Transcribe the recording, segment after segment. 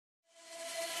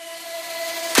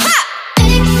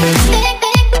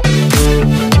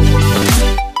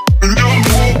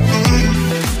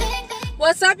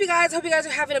guys, hope you guys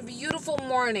are having a beautiful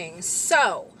morning.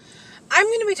 So, I'm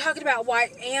going to be talking about why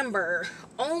Amber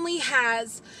only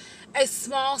has a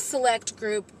small select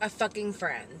group of fucking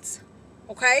friends.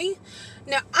 Okay?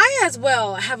 Now, I as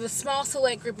well have a small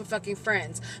select group of fucking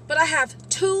friends, but I have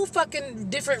two fucking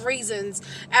different reasons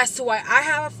as to why I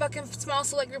have a fucking small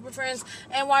select group of friends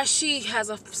and why she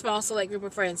has a small select group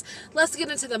of friends. Let's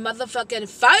get into the motherfucking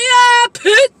fire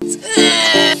pit!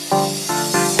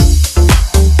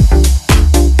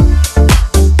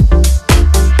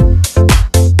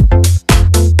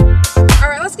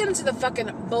 Into the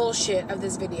fucking bullshit of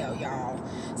this video, y'all.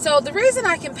 So the reason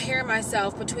I compare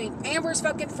myself between Amber's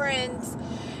fucking friends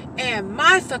and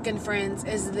my fucking friends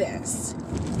is this.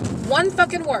 One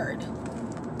fucking word.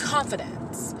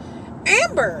 Confidence.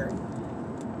 Amber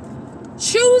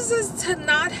chooses to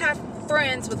not have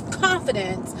friends with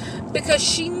confidence because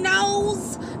she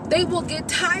knows they will get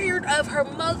tired of her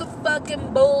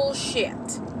motherfucking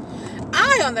bullshit.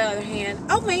 I, on the other hand,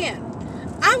 oh man,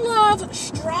 I love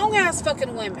strong ass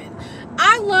fucking women.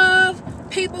 I love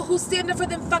people who stand up for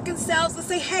them fucking selves and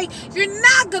say, hey, you're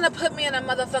not gonna put me in a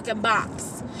motherfucking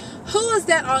box. Who is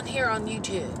that on here on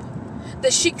YouTube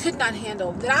that she could not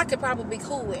handle, that I could probably be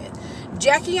cool with?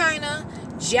 Jackie Ina,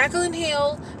 Jacqueline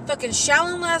Hill, fucking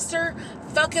Shallon Lester,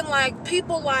 fucking like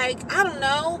people like, I don't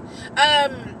know, I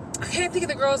can't think of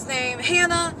the girl's name,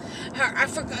 Hannah, I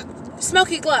forgot,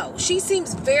 Smoky Glow. She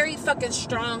seems very fucking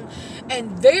strong and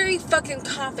very fucking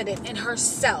confident in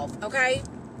herself, okay?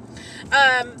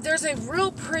 There's a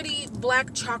real pretty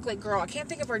black chocolate girl. I can't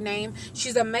think of her name.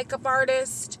 She's a makeup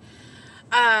artist.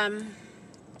 I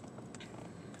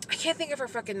can't think of her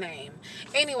fucking name.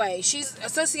 Anyway, she's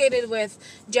associated with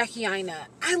Jackie Ina.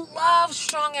 I love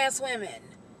strong-ass women.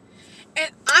 And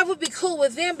I would be cool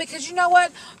with them because you know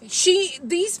what?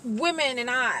 These women and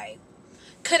I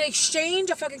could exchange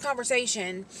a fucking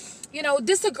conversation, you know,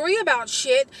 disagree about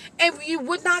shit, and you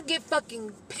would not get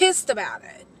fucking pissed about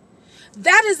it.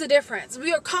 That is the difference.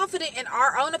 We are confident in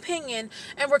our own opinion,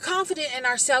 and we're confident in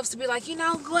ourselves to be like, you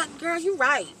know what, girl, you're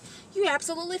right. You're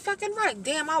absolutely fucking right.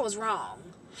 Damn, I was wrong.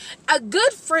 A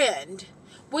good friend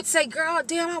would say, girl,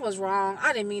 damn, I was wrong.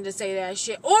 I didn't mean to say that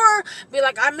shit. Or be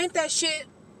like, I meant that shit,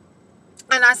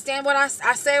 and I stand what I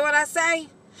say what I say.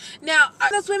 Now,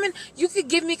 those women, you could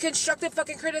give me constructive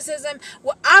fucking criticism.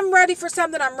 When I'm ready for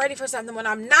something, I'm ready for something. When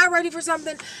I'm not ready for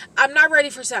something, I'm not ready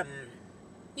for something.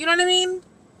 You know what I mean?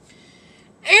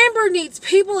 Amber needs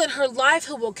people in her life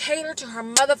who will cater to her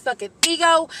motherfucking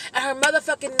ego and her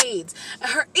motherfucking needs.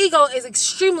 And her ego is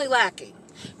extremely lacking.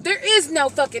 There is no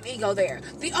fucking ego there.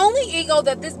 The only ego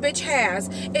that this bitch has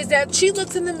is that she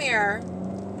looks in the mirror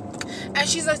and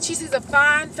she sees a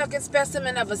fine fucking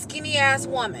specimen of a skinny ass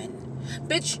woman.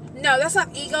 Bitch, no, that's not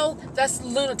ego, that's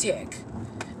lunatic.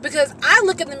 Because I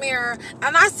look in the mirror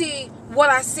and I see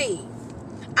what I see.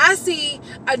 I see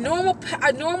a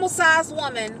normal sized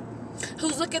woman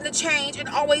who's looking to change and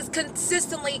always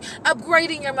consistently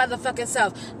upgrading your motherfucking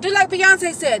self. Just like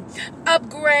Beyonce said,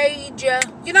 upgrade ya.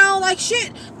 You know, like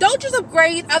shit. Don't just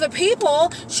upgrade other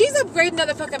people. She's upgrading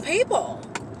other fucking people.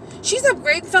 She's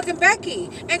upgrading fucking Becky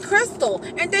and Crystal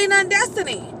and Dana and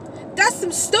Destiny. That's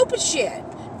some stupid shit.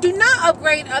 Do not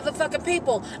upgrade other fucking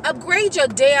people. Upgrade your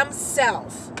damn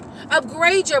self.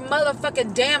 Upgrade your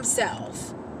motherfucking damn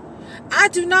self. I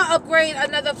do not upgrade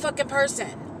another fucking person.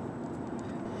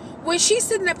 When she's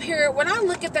sitting up here, when I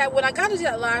look at that, when I got into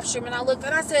that live stream and I looked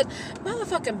and I said,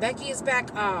 motherfucking Becky is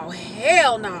back. Oh,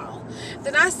 hell no.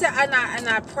 Then I said, and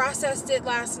I processed it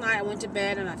last night. I went to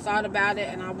bed and I thought about it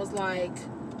and I was like,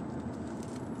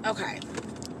 okay.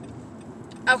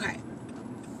 Okay.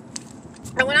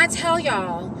 And when I tell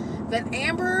y'all that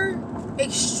Amber, and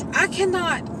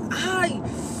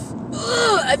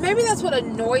maybe that's what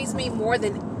annoys me more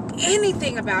than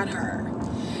anything about her.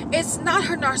 It's not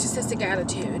her narcissistic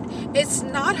attitude. It's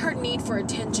not her need for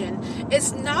attention.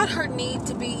 It's not her need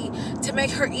to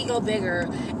make her ego bigger.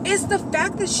 It's the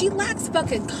fact that she lacks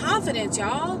fucking confidence,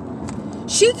 y'all.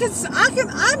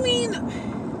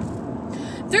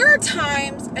 There are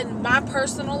times in my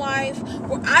personal life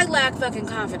where I lack fucking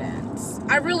confidence.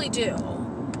 I really do.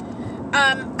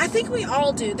 I think we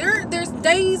all do. There's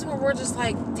days where we're just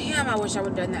like, damn, I wish I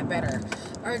would have done that better.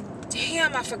 Or,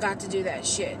 damn, I forgot to do that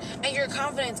shit. And your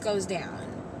confidence goes down.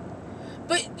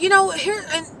 But, you know,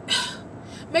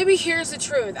 maybe here's the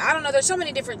truth. I don't know. There's so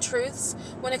many different truths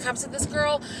when it comes to this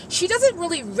girl. She doesn't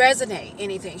really resonate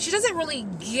anything. She doesn't really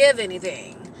give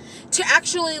anything to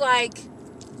actually, like,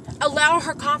 allow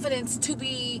her confidence to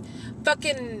be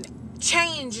fucking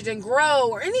changed and grow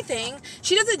or anything.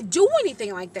 She doesn't do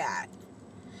anything like that.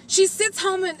 She sits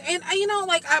home and you know,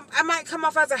 like, I might come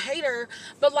off as a hater,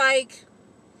 but like,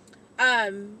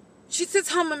 She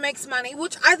sits home and makes money,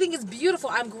 which I think is beautiful.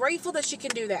 I'm grateful that she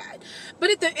can do that.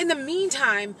 But in the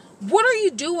meantime, what are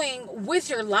you doing with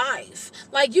your life?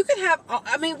 Like, you can have,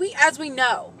 I mean, as we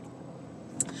know,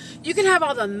 you can have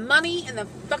all the money in the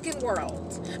fucking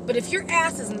world, but if your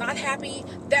ass is not happy,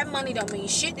 that money don't mean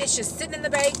shit. It's just sitting in the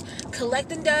bank,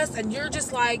 collecting dust, and you're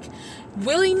just like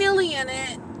willy-nilly in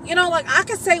it. You know, like I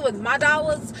could say with my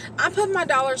dollars, I'm putting my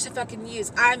dollars to fucking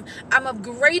use. I'm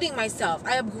upgrading myself.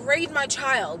 I upgrade my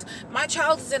child. My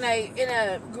child is in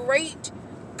a great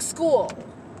school,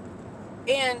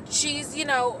 and she's, you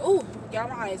know, ooh, y'all,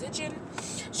 my eyes itching.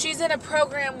 She's in a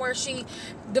program where she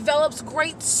develops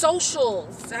great social,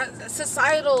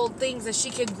 societal things that she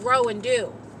can grow and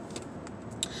do.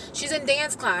 She's in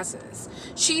dance classes.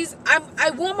 I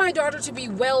want my daughter to be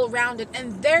well-rounded,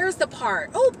 and there's the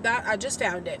part. Oh, I just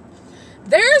found it.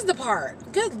 There's the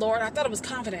part. Good Lord, I thought it was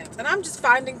confidence, and I'm just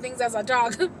finding things as I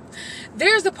talk.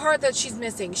 There's the part that she's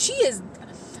missing. She's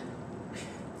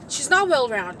not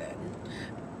well-rounded.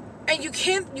 And you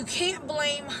can't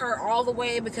blame her all the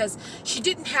way because she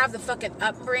didn't have the fucking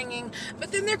upbringing.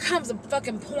 But then there comes a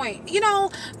fucking point. You know,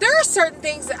 there are certain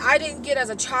things that I didn't get as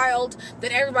a child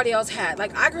that everybody else had.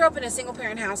 Like, I grew up in a single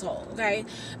parent household, okay?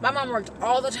 My mom worked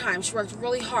all the time. She worked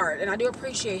really hard. And I do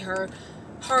appreciate her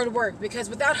hard work, because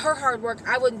without her hard work,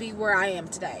 I wouldn't be where I am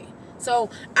today. So,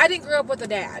 I didn't grow up with a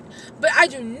dad. But I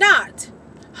do not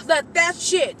let that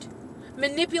shit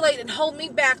manipulate and hold me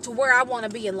back to where I want to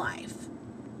be in life.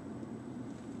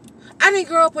 I didn't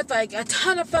grow up with like a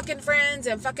ton of fucking friends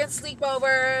and fucking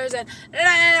sleepovers and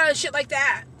shit like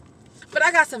that. But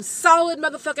I got some solid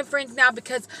motherfucking friends now,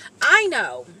 because I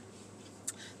know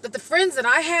that the friends that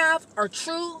I have are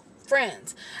true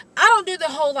friends. I don't do the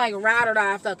whole like ride or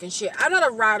die fucking shit. I'm not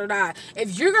a ride or die.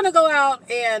 If you're gonna go out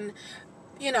and,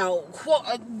 you know,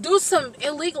 do some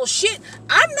illegal shit,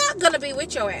 I'm not gonna be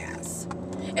with your ass.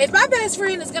 If my best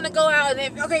friend is going to go out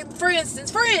and, for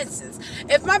instance,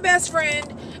 if my best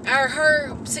friend or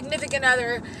her significant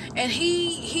other and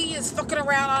he is fucking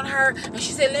around on her and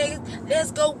she said,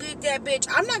 let's go get that bitch,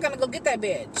 I'm not going to go get that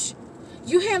bitch.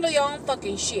 You handle your own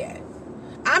fucking shit.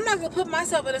 I'm not going to put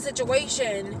myself in a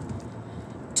situation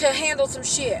to handle some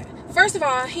shit. First of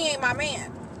all, he ain't my man.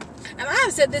 And I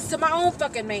have said this to my own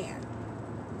fucking man.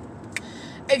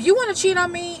 If you want to cheat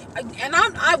on me, and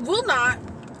I will not,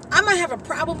 I might have a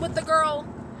problem with the girl,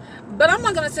 but I'm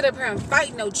not going to sit up here and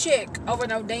fight no chick over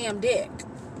no damn dick.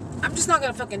 I'm just not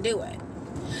going to fucking do it.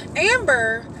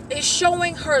 Amber is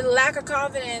showing her lack of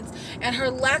confidence and her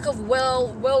lack of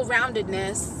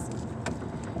well-roundedness,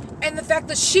 and the fact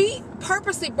that she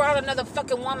purposely brought another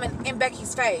fucking woman in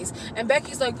Becky's face, and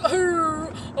Becky's like, okay,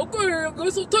 I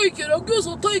guess I'll take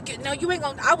it. No, you ain't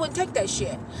gonna, I wouldn't take that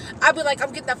shit. I'd be like, I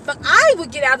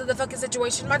would get out of the fucking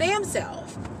situation my damn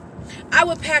self. I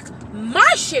would pack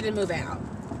my shit and move out.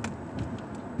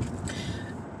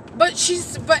 But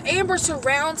Amber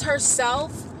surrounds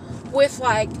herself with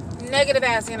like negative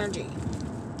ass energy.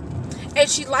 And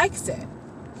she likes it.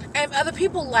 And other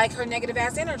people like her negative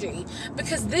ass energy.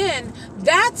 Because then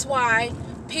that's why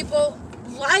people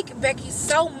like Becky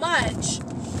so much.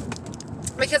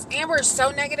 Because Amber is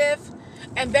so negative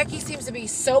and Becky seems to be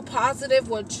so positive,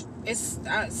 which is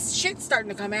shit's starting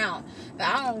to come out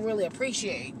that I don't really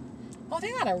appreciate. Oh, they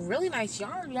got a really nice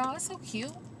yard, y'all. It's so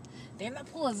cute. Damn,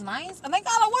 that pool is nice. And they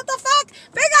got what the fuck?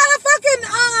 They got a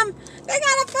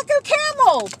fucking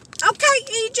camel. Okay,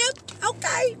 Egypt.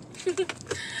 Okay.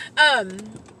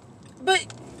 But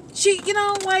she, you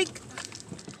know, like,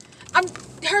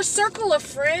 her circle of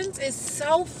friends is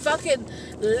so fucking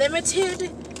limited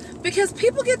because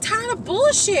people get tired of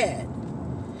bullshit.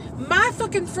 My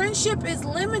fucking friendship is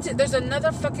limited. There's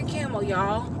another fucking camel,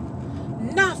 y'all.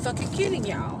 Not fucking kidding,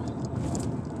 y'all.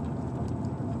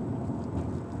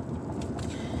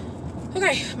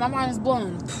 Okay, my mind is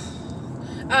blown.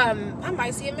 I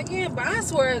might see him again, but I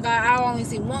swear to God, I only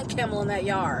see one camel in that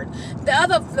yard.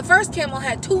 The first camel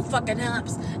had 2 fucking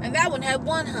humps, and that one had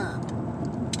 1 hump.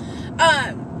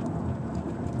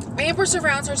 Amber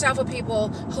surrounds herself with people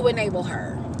who enable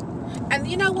her. And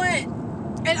you know what?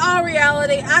 In all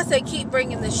reality, I say keep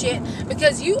bringing the shit,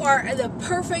 because you are the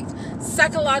perfect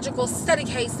psychological study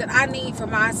case that I need for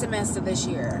my semester this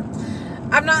year.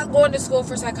 I'm not going to school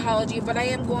for psychology, but I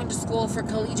am going to school for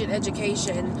collegiate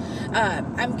education.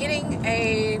 I'm getting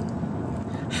a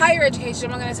higher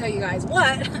education. I'm not going to tell you guys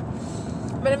what,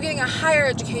 but I'm getting a higher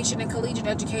education in collegiate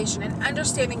education and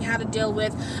understanding how to deal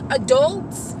with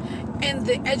adults in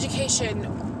the education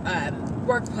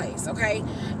workplace, okay?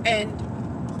 And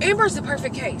Amber's the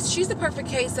perfect case. She's the perfect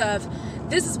case of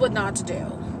this is what not to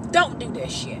do. Don't do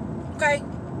this shit, okay?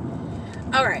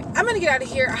 All right, I'm gonna get out of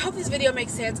here. I hope this video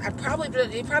makes sense. It probably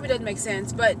doesn't make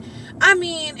sense, but I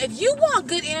mean, if you want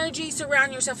good energy,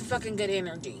 surround yourself with fucking good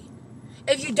energy.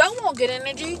 If you don't want good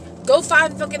energy, go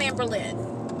find fucking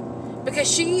Amberlynn, because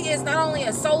she is not only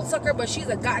a soul sucker, but she's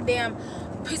a goddamn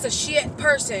piece of shit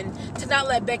person to not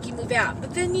let Becky move out.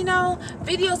 But then, you know,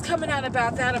 videos coming out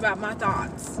about that, about my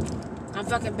thoughts on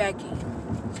fucking Becky.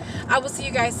 I will see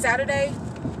you guys Saturday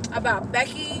about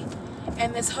Becky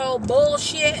and this whole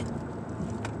bullshit.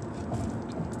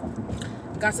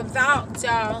 Got some thoughts,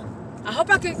 y'all. I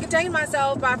hope I can contain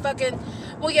myself by fucking...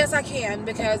 Well, yes, I can,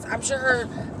 because I'm sure her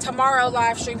tomorrow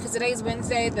live stream, because today's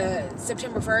Wednesday, the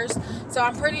September 1st, so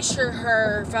I'm pretty sure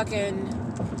her fucking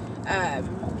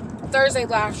Thursday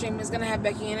live stream is going to have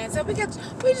Becky in it, so we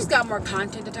just got more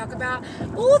content to talk about.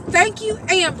 Oh, thank you,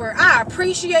 Amber. I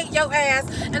appreciate your ass,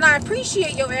 and I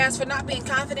appreciate your ass for not being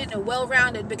confident and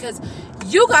well-rounded, because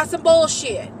you got some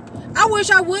bullshit. I wish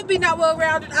I would be not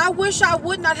well-rounded. I wish I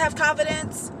would not have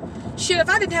confidence. Shit, if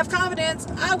I didn't have confidence,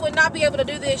 I would not be able to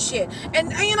do this shit.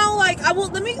 And you know, like,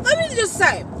 let me just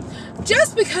say,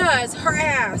 just because her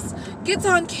ass gets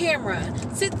on camera,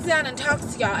 sits down and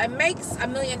talks to y'all, and makes $1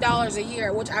 million a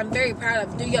year, which I'm very proud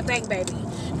of. Do your thing, baby.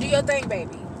 Do your thing,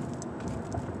 baby.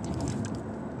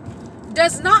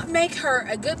 Does not make her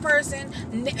a good person.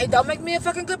 It don't make me a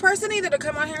fucking good person either to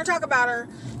come on here and talk about her.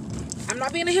 I'm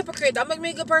not being a hypocrite. Don't make me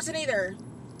a good person either.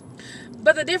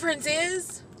 But the difference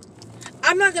is,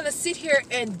 I'm not going to sit here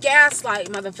and gaslight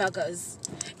motherfuckers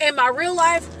in my real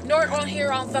life, nor on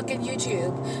here on fucking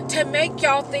YouTube, to make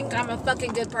y'all think I'm a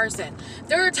fucking good person.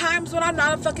 There are times when I'm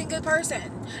not a fucking good person.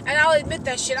 And I'll admit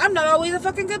that shit. I'm not always a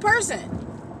fucking good person.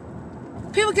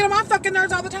 People get on my fucking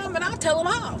nerves all the time, and I'll tell them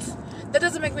off. That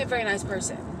doesn't make me a very nice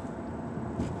person.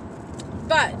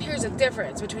 But here's the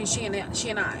difference between she and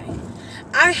I.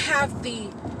 I have the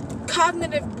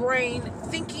cognitive brain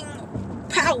thinking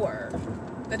power.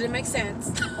 That didn't make sense.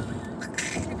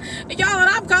 And y'all, and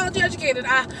I'm college educated.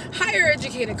 Higher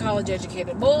educated, college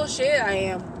educated. Bullshit, I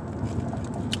am.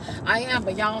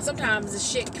 But y'all, sometimes this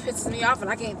shit pisses me off and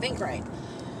I can't think right.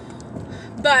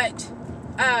 But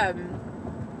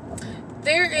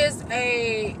there's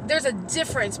a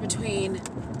difference between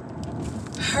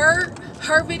her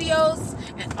videos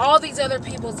and all these other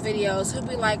people's videos who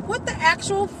be like, what the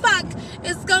actual fuck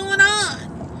is going on?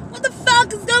 What the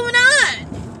fuck is going on?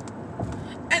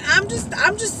 And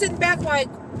I'm just sitting back like,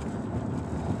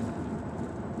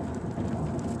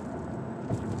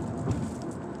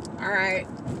 all right,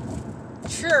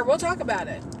 sure, we'll talk about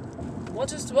it. We'll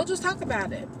just talk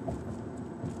about it.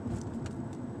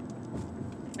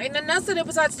 Ain't nothing else to do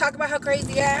besides talk about her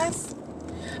crazy ass.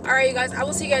 All right, you guys, I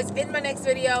will see you guys in my next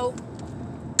video.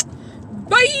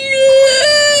 Bye.